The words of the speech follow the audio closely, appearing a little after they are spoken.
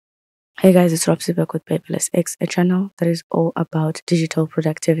Hey guys, it's Robsy back with Paperless X, a channel that is all about digital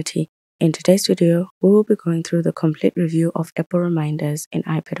productivity. In today's video, we will be going through the complete review of Apple reminders in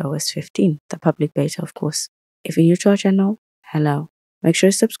iPadOS 15, the public beta of course. If you're new to our channel, hello. Make sure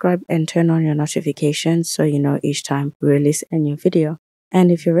to subscribe and turn on your notifications so you know each time we release a new video.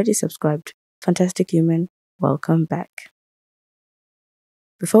 And if you're already subscribed, fantastic human, welcome back.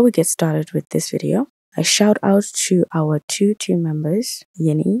 Before we get started with this video, a shout out to our two team members,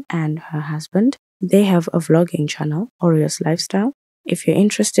 Yeni and her husband. They have a vlogging channel, Oreo's Lifestyle. If you're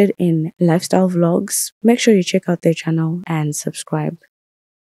interested in lifestyle vlogs, make sure you check out their channel and subscribe.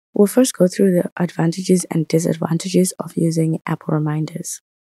 We'll first go through the advantages and disadvantages of using Apple Reminders.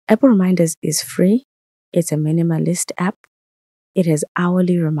 Apple Reminders is free. It's a minimalist app. It has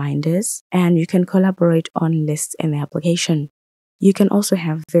hourly reminders, and you can collaborate on lists in the application. You can also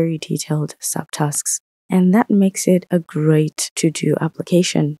have very detailed subtasks, and that makes it a great to-do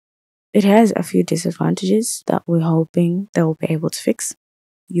application. It has a few disadvantages that we're hoping that we'll be able to fix.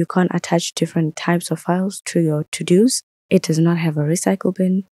 You can't attach different types of files to your to-dos. It does not have a recycle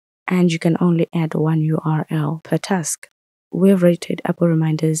bin, and you can only add one URL per task. We've rated Apple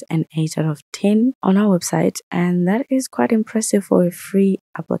Reminders an 8 out of 10 on our website, and that is quite impressive for a free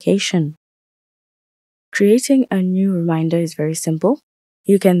application. Creating a new reminder is very simple.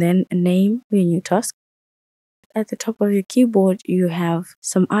 You can then name your new task. At the top of your keyboard, you have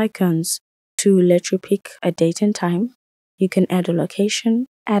some icons to let you pick a date and time. You can add a location,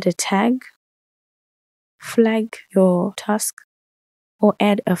 add a tag, flag your task, or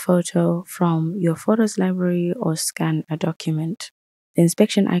add a photo from your photos library or scan a document. The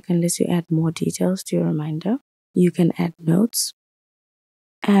inspection icon lets you add more details to your reminder. You can add notes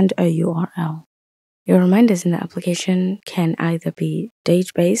and a URL. Your reminders in the application can either be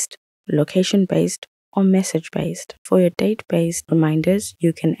date-based, location-based, or message-based. For your date-based reminders,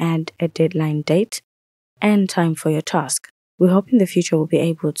 you can add a deadline date and time for your task. We hope in the future we'll be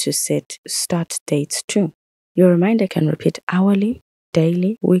able to set start dates too. Your reminder can repeat hourly,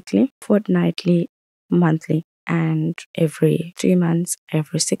 daily, weekly, fortnightly, monthly, and every 3 months,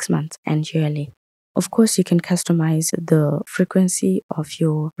 every 6 months, and yearly. Of course, you can customize the frequency of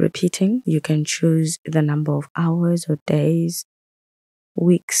your repeating. You can choose the number of hours or days,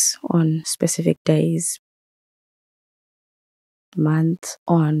 weeks on specific days, months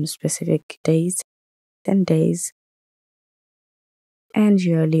on specific days, 10 days, and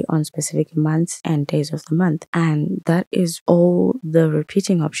yearly on specific months and days of the month. And that is all the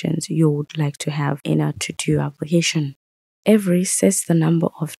repeating options you would like to have in a to-do application. Every sets the number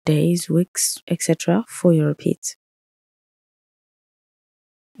of days, weeks, etc. for your repeats.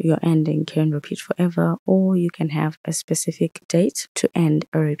 Your ending can repeat forever, or you can have a specific date to end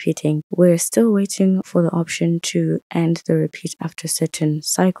a repeating. We're still waiting for the option to end the repeat after certain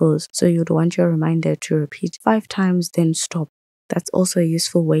cycles. So you'd want your reminder to repeat 5 times, then stop. That's also a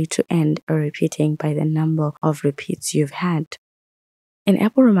useful way to end a repeating by the number of repeats you've had. In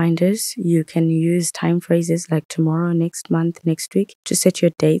Apple Reminders, you can use time phrases like tomorrow, next month, next week to set your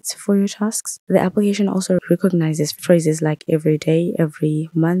dates for your tasks. The application also recognizes phrases like every day, every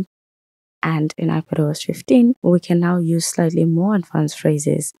month, and in iPadOS 15, we can now use slightly more advanced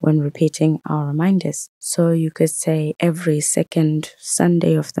phrases when repeating our reminders. So you could say every second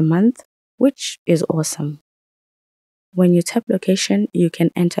Sunday of the month, which is awesome. When you tap location, you can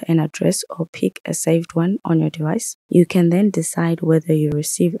enter an address or pick a saved one on your device. You can then decide whether you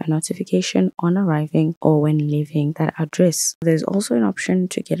receive a notification on arriving or when leaving that address. There's also an option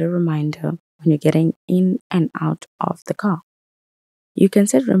to get a reminder when you're getting in and out of the car. You can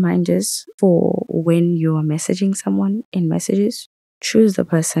set reminders for when you are messaging someone in messages. Choose the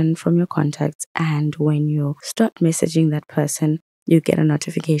person from your contacts, and when you start messaging that person, you get a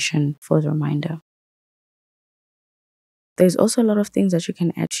notification for the reminder. There's also a lot of things that you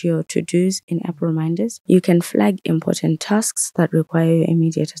can add to your to-dos in Apple Reminders. You can flag important tasks that require your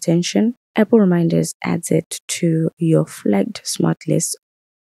immediate attention. Apple Reminders adds it to your flagged smart list.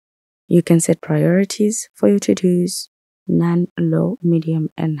 You can set priorities for your to-dos: none, low, medium,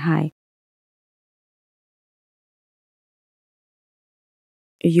 and high.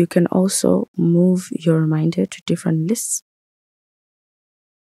 You can also move your reminder to different lists.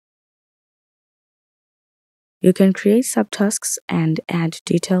 You can create subtasks and add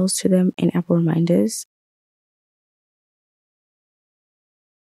details to them in Apple Reminders.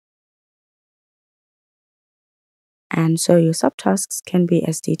 And so your subtasks can be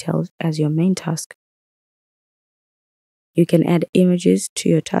as detailed as your main task. You can add images to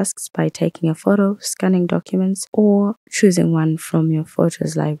your tasks by taking a photo, scanning documents, or choosing one from your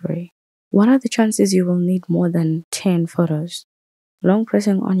photos library. What are the chances you will need more than 10 photos? Long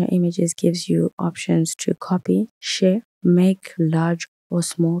pressing on your images gives you options to copy, share, make large or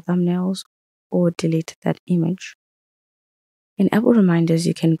small thumbnails, or delete that image. In Apple Reminders,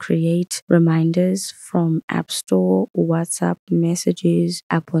 you can create reminders from App Store, WhatsApp messages,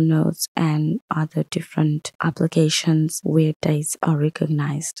 Apple Notes, and other different applications where dates are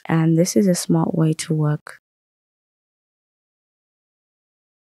recognized. And this is a smart way to work.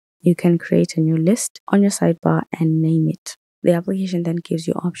 You can create a new list on your sidebar and name it. The application then gives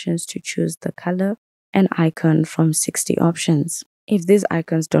you options to choose the color and icon from 60 options. If these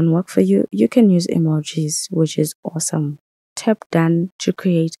icons don't work for you, you can use emojis, which is awesome. Tap Done to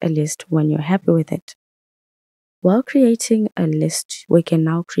create a list when you're happy with it. While creating a list, we can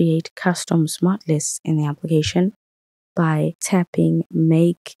now create custom smart lists in the application by tapping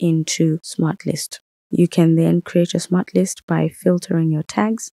Make into Smart List. You can then create a smart list by filtering your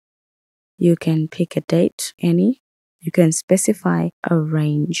tags. You can pick a date, any. You can specify a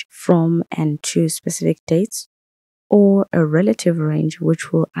range from and to specific dates, or a relative range,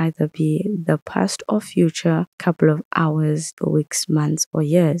 which will either be the past or future couple of hours, weeks, months, or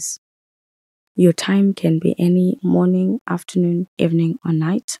years. Your time can be any morning, afternoon, evening, or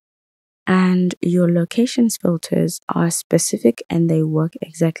night. And your locations filters are specific and they work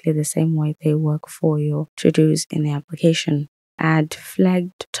exactly the same way they work for your to-dos in the application. Add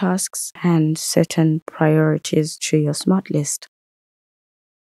flagged tasks and certain priorities to your smart list.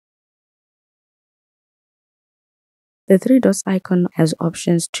 The three dots icon has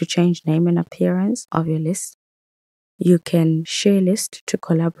options to change name and appearance of your list. You can share list to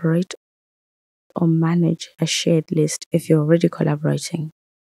collaborate or manage a shared list if you're already collaborating.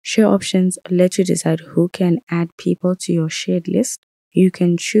 Share options let you decide who can add people to your shared list. You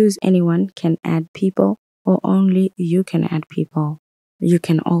can choose anyone can add people or only you can add people. You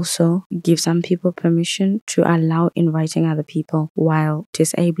can also give some people permission to allow inviting other people while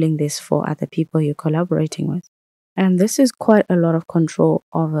disabling this for other people you're collaborating with. And this is quite a lot of control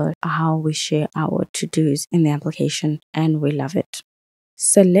over how we share our to-dos in the application, and we love it.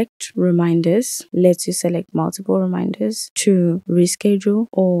 Select reminders lets you select multiple reminders to reschedule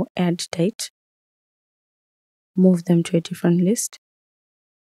or add date, move them to a different list,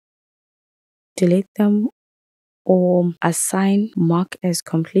 delete them, or assign, mark as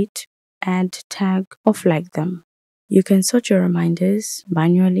complete, add, tag, or flag them. You can sort your reminders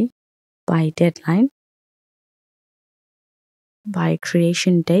manually by deadline, by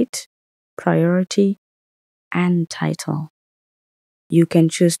creation date, priority, and title. You can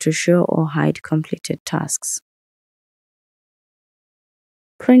choose to show or hide completed tasks.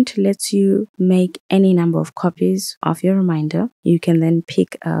 Print lets you make any number of copies of your reminder. You can then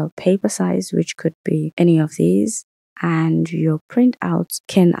pick a paper size, which could be any of these, and your printouts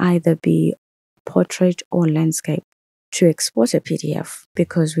can either be portrait or landscape. To export a PDF,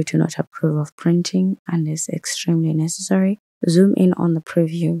 because we do not approve of printing unless extremely necessary, zoom in on the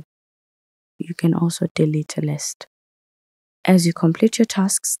preview. You can also delete a list. As you complete your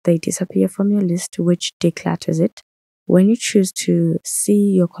tasks, they disappear from your list, which declutters it. When you choose to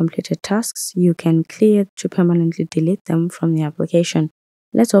see your completed tasks, you can clear to permanently delete them from the application.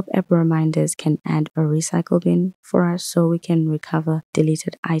 Let's hope Apple Reminders can add a recycle bin for us so we can recover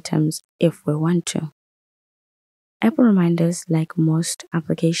deleted items if we want to. Apple Reminders, like most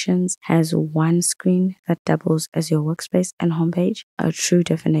applications, has one screen that doubles as your workspace and homepage, a true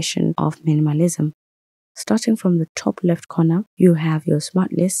definition of minimalism. Starting from the top left corner, you have your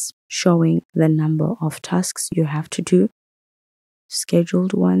smart lists showing the number of tasks you have to do,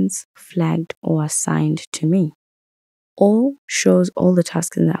 scheduled ones, flagged or assigned to me. All shows all the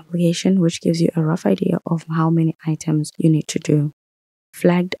tasks in the application, which gives you a rough idea of how many items you need to do.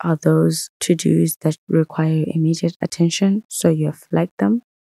 Flagged are those to-dos that require immediate attention, so you have flagged them.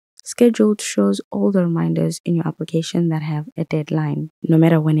 Scheduled shows all the reminders in your application that have a deadline, no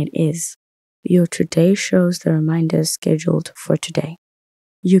matter when it is. Your today shows the reminders scheduled for today.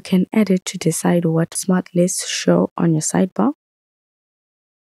 You can edit to decide what smart lists show on your sidebar.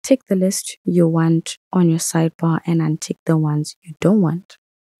 Tick the list you want on your sidebar and untick the ones you don't want.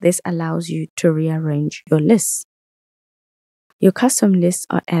 This allows you to rearrange your lists. Your custom lists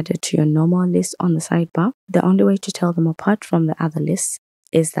are added to your normal list on the sidebar. The only way to tell them apart from the other lists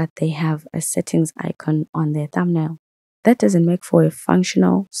is that they have a settings icon on their thumbnail. That doesn't make for a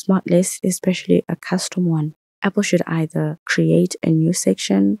functional smart list, especially a custom one. Apple should either create a new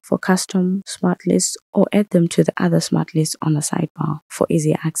section for custom smart lists or add them to the other smart lists on the sidebar for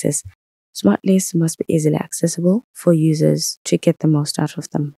easier access. Smart lists must be easily accessible for users to get the most out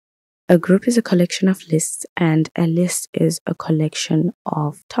of them. A group is a collection of lists, and a list is a collection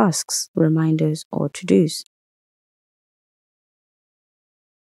of tasks, reminders, or to-dos.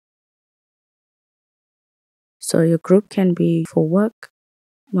 So your group can be for work,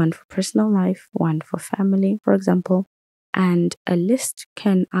 one for personal life, one for family, for example. And a list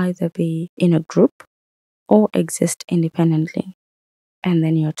can either be in a group or exist independently. And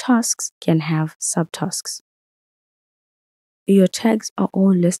then your tasks can have subtasks. Your tags are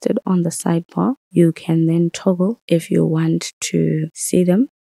all listed on the sidebar. You can then toggle if you want to see them.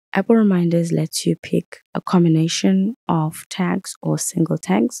 Apple Reminders lets you pick a combination of tags or single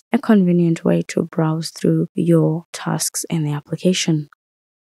tags, a convenient way to browse through your tasks in the application.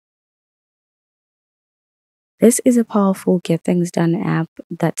 This is a powerful Get Things Done app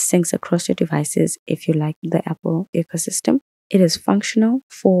that syncs across your devices if you like the Apple ecosystem. It is functional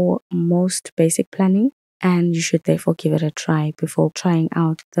for most basic planning, and you should therefore give it a try before trying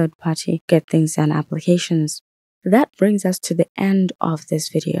out third-party Get Things Done applications. That brings us to the end of this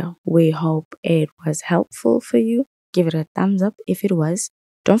video. We hope it was helpful for you. Give it a thumbs up if it was.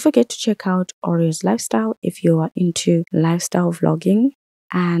 Don't forget to check out Oreo's Lifestyle if you are into lifestyle vlogging.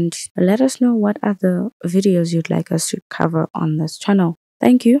 And let us know what other videos you'd like us to cover on this channel.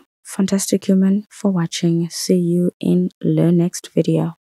 Thank you, fantastic human, for watching. See you in the next video.